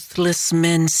 Ruthless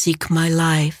men seek my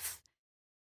life.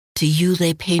 To you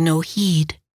they pay no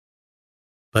heed.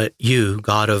 But you,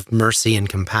 God of mercy and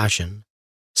compassion,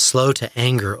 slow to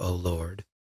anger, O Lord,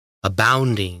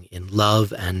 abounding in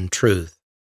love and truth,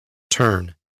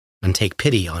 turn and take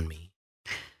pity on me.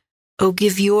 O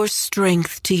give your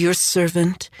strength to your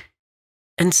servant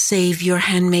and save your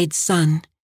handmaid's son.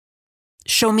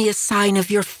 Show me a sign of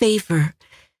your favor,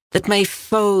 that my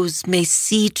foes may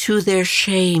see to their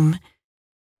shame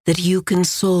that you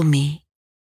console me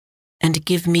and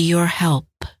give me your help.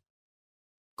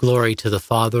 Glory to the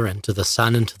Father, and to the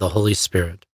Son, and to the Holy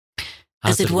Spirit.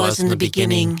 As it was in the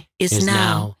beginning, is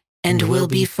now, and will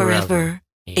be forever.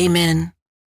 Amen.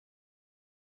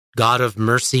 God of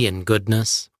mercy and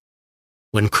goodness,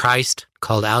 when Christ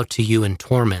called out to you in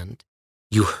torment,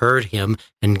 you heard him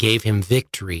and gave him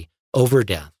victory over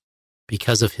death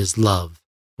because of his love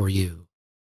for you.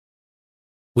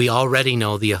 We already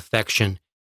know the affection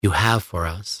you have for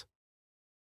us.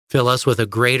 Fill us with a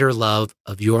greater love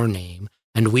of your name,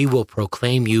 and we will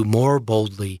proclaim you more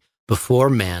boldly before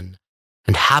men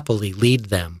and happily lead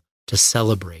them to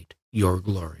celebrate your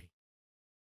glory.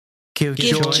 Give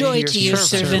joy to your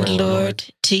servant, Lord.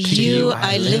 To you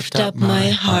I lift up my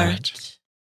heart.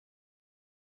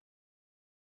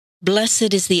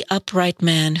 Blessed is the upright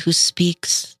man who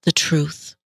speaks the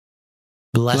truth.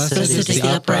 Blessed is the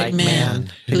upright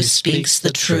man who speaks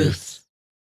the truth.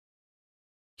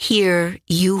 Hear,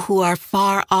 you who are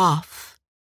far off,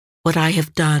 what I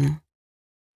have done.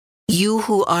 You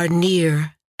who are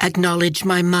near, acknowledge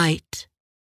my might.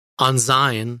 On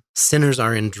Zion, sinners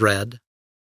are in dread.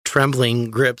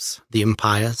 Trembling grips the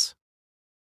impious.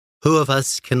 Who of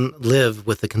us can live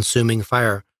with the consuming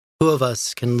fire? Who of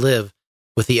us can live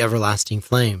with the everlasting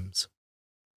flames?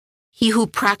 He who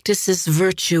practices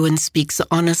virtue and speaks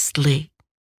honestly,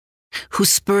 who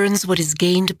spurns what is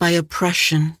gained by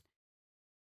oppression,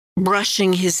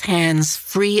 brushing his hands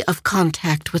free of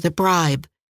contact with a bribe,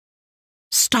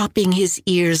 stopping his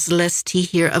ears lest he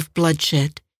hear of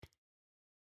bloodshed,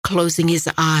 closing his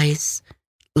eyes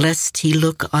lest he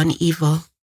look on evil.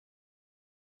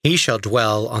 He shall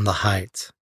dwell on the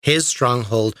heights. His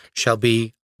stronghold shall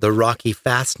be the rocky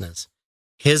fastness,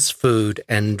 his food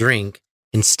and drink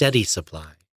in steady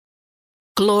supply.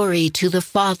 Glory to the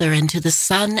Father, and to the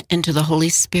Son, and to the Holy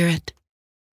Spirit.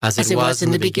 As it was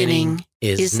in the beginning,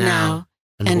 is now,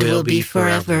 and will be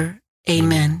forever.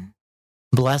 Amen.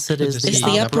 Blessed is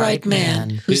the upright man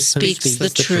who speaks the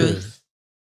truth.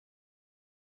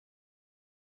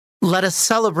 Let us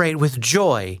celebrate with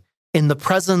joy in the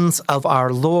presence of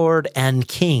our Lord and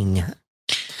King.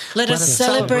 Let us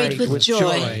celebrate with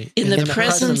joy in the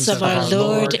presence of our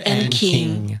Lord and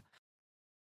King.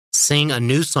 Sing a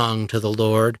new song to the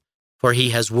Lord, for he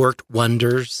has worked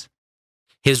wonders.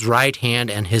 His right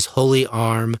hand and his holy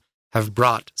arm have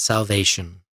brought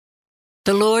salvation.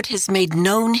 The Lord has made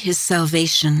known his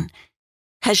salvation,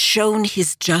 has shown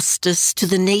his justice to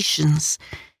the nations.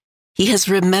 He has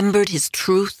remembered his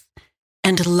truth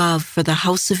and love for the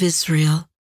house of Israel.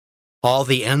 All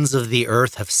the ends of the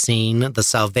earth have seen the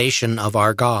salvation of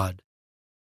our God.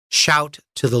 Shout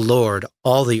to the Lord,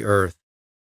 all the earth.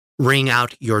 Ring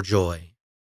out your joy.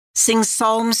 Sing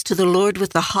psalms to the Lord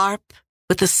with the harp,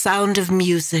 with the sound of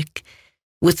music,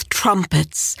 with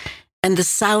trumpets, and the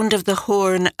sound of the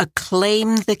horn.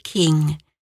 Acclaim the King,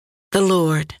 the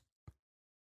Lord.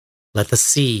 Let the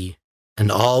sea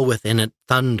and all within it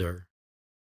thunder,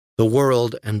 the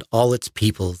world and all its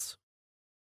peoples.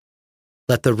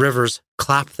 Let the rivers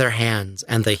clap their hands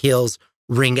and the hills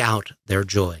ring out their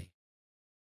joy.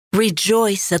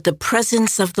 Rejoice at the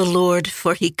presence of the Lord,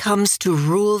 for he comes to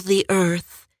rule the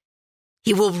earth.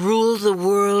 He will rule the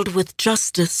world with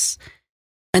justice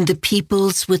and the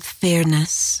peoples with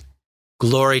fairness.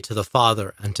 Glory to the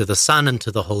Father, and to the Son, and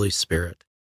to the Holy Spirit.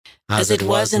 As it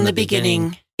was in the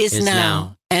beginning, is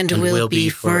now, and will be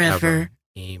forever.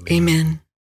 Amen.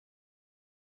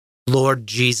 Lord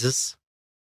Jesus,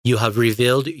 you have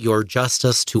revealed your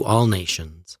justice to all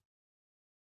nations.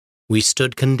 We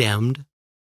stood condemned,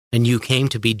 and you came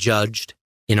to be judged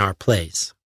in our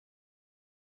place.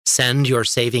 Send your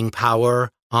saving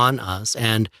power on us,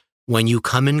 and when you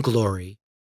come in glory,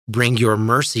 bring your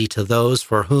mercy to those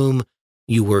for whom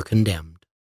you were condemned.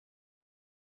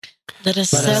 Let us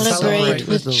celebrate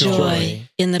with joy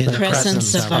in the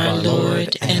presence of our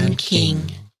Lord and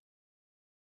King.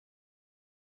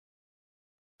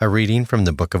 A reading from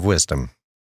the Book of Wisdom.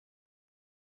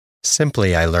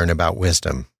 Simply I learn about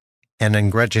wisdom, and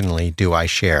ungrudgingly do I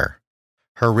share.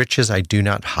 Her riches I do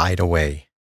not hide away.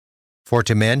 For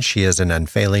to men she is an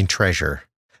unfailing treasure.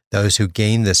 Those who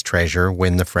gain this treasure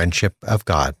win the friendship of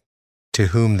God, to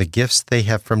whom the gifts they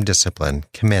have from discipline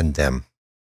commend them.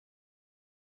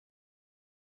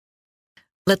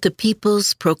 Let the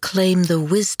peoples proclaim the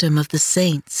wisdom of the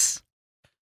saints.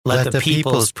 Let the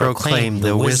peoples proclaim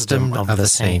the wisdom of the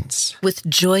saints. With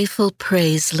joyful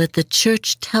praise let the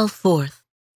church tell forth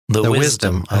the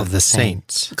wisdom of the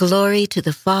saints. Glory to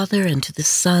the Father, and to the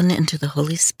Son, and to the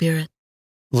Holy Spirit.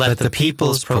 Let the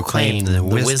peoples proclaim the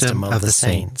wisdom of the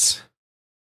saints.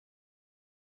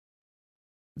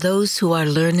 Those who are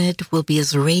learned will be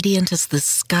as radiant as the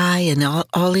sky in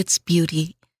all its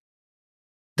beauty.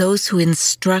 Those who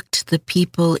instruct the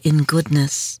people in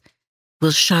goodness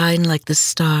will shine like the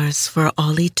stars for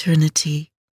all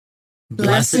eternity.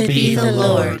 Blessed be the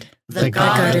Lord, the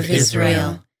God of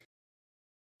Israel.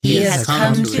 He has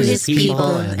come to his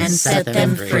people and set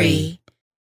them free.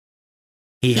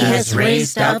 He has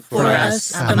raised up for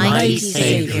us a mighty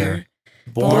Savior,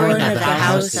 born of the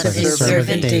house of his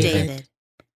servant David.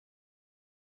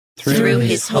 Through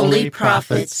his holy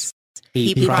prophets,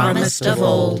 he promised of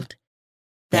old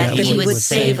that he would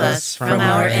save us from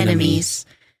our enemies,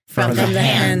 from the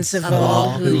hands of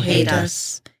all who hate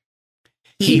us.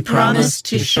 He promised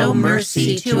to show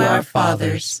mercy to our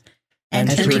fathers and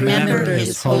to remember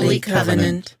his holy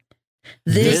covenant.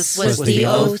 This was the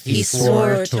oath he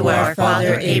swore to our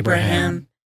father Abraham,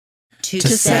 to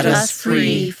set us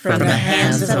free from the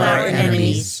hands of our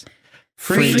enemies,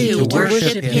 free to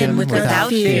worship him without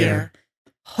fear,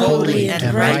 holy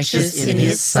and righteous in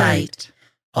his sight,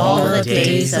 all the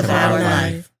days of our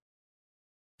life.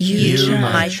 You,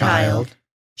 my child,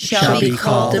 shall be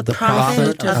called the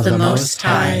prophet of the Most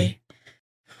High,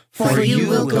 for you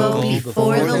will go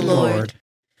before the Lord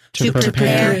to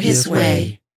prepare his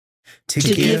way, to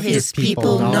give his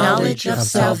people knowledge of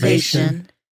salvation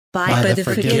by the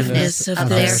forgiveness of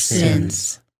their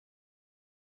sins.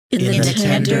 In the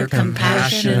tender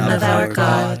compassion of our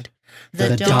God,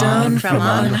 the dawn from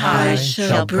on high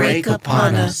shall break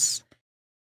upon us,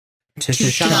 to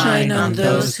shine on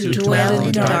those who dwell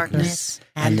in darkness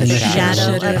and the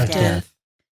shadow of death,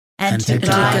 and to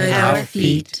guide our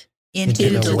feet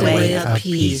into the way of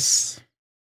peace.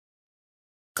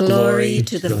 Glory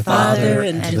to the Father,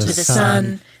 and to the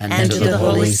Son, and to the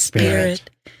Holy Spirit,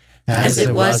 as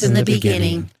it was in the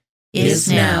beginning, is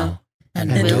now,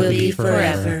 and will be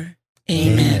forever.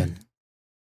 Amen.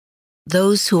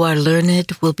 Those who are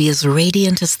learned will be as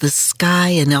radiant as the sky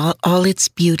in all its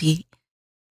beauty.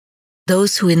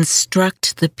 Those who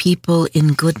instruct the people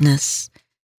in goodness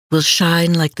will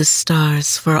shine like the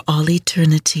stars for all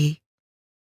eternity.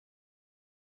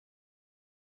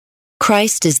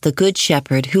 Christ is the Good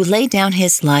Shepherd who laid down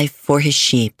his life for his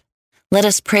sheep. Let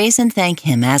us praise and thank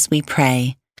him as we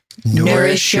pray.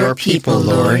 Nourish your people,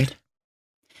 Lord.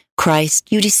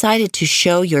 Christ, you decided to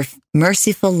show your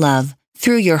merciful love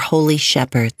through your holy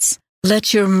shepherds.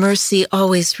 Let your mercy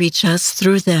always reach us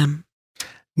through them.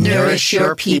 Nourish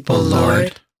your people,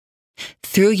 Lord.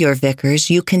 Through your vicars,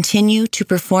 you continue to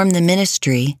perform the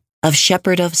ministry of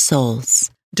shepherd of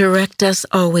souls. Direct us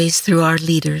always through our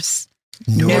leaders.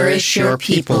 Nourish your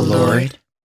people, Lord.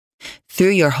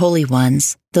 Through your holy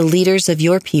ones, the leaders of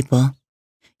your people,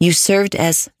 you served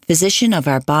as physician of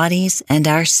our bodies and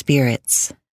our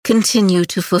spirits. Continue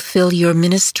to fulfill your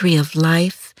ministry of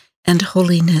life and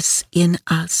holiness in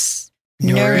us.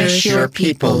 Nourish your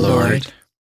people, Lord.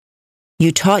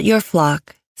 You taught your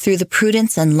flock through the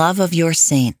prudence and love of your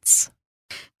saints.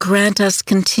 Grant us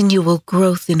continual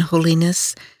growth in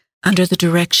holiness under the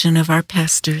direction of our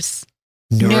pastors.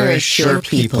 Nourish your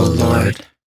people, Lord.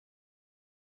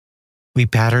 We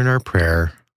pattern our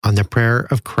prayer on the prayer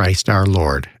of Christ our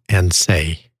Lord and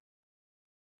say,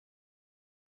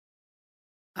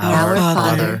 Our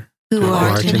Father, who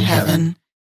art in heaven,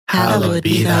 hallowed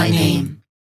be thy name.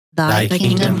 Thy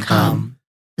kingdom come,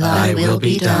 thy will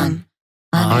be done,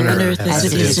 on earth as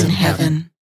it is in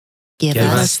heaven. Give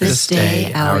us this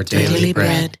day our daily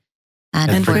bread,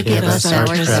 and forgive us our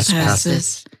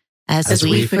trespasses, as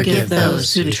we forgive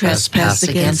those who trespass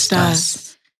against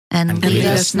us. And lead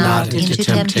us not into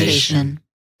temptation,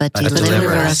 but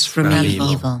deliver us from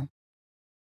evil.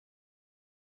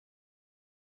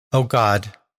 O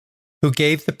God, who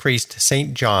gave the priest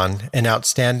St. John an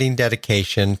outstanding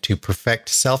dedication to perfect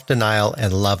self-denial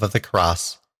and love of the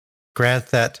cross, grant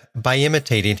that, by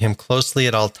imitating him closely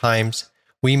at all times,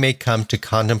 we may come to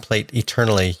contemplate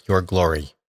eternally your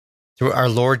glory. Through our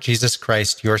Lord Jesus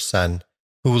Christ, your Son,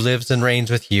 who lives and reigns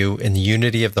with you in the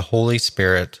unity of the Holy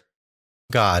Spirit,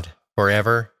 God,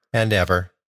 forever and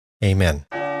ever. Amen.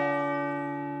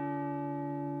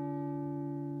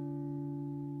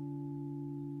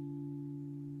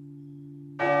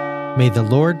 May the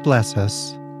Lord bless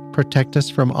us, protect us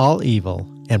from all evil,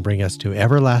 and bring us to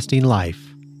everlasting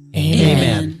life.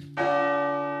 Amen.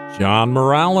 John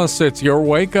Morales, it's your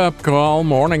wake-up call.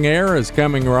 Morning Air is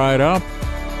coming right up.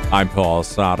 I'm Paul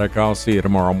Sadek. I'll see you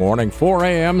tomorrow morning, 4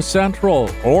 a.m. Central,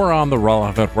 or on the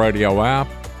Relevant Radio app.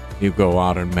 You go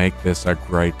out and make this a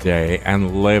great day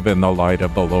and live in the light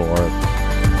of the Lord.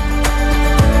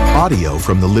 Audio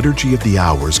from the Liturgy of the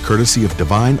Hours, courtesy of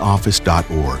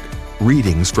DivineOffice.org.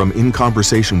 Readings from In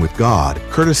Conversation with God,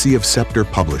 courtesy of Scepter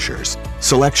Publishers.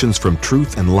 Selections from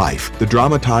Truth and Life, the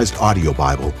dramatized audio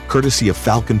Bible, courtesy of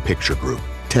Falcon Picture Group.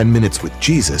 10 Minutes with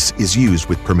Jesus is used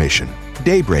with permission.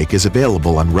 Daybreak is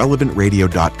available on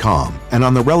RelevantRadio.com and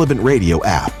on the Relevant Radio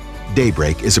app.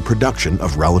 Daybreak is a production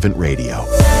of Relevant Radio.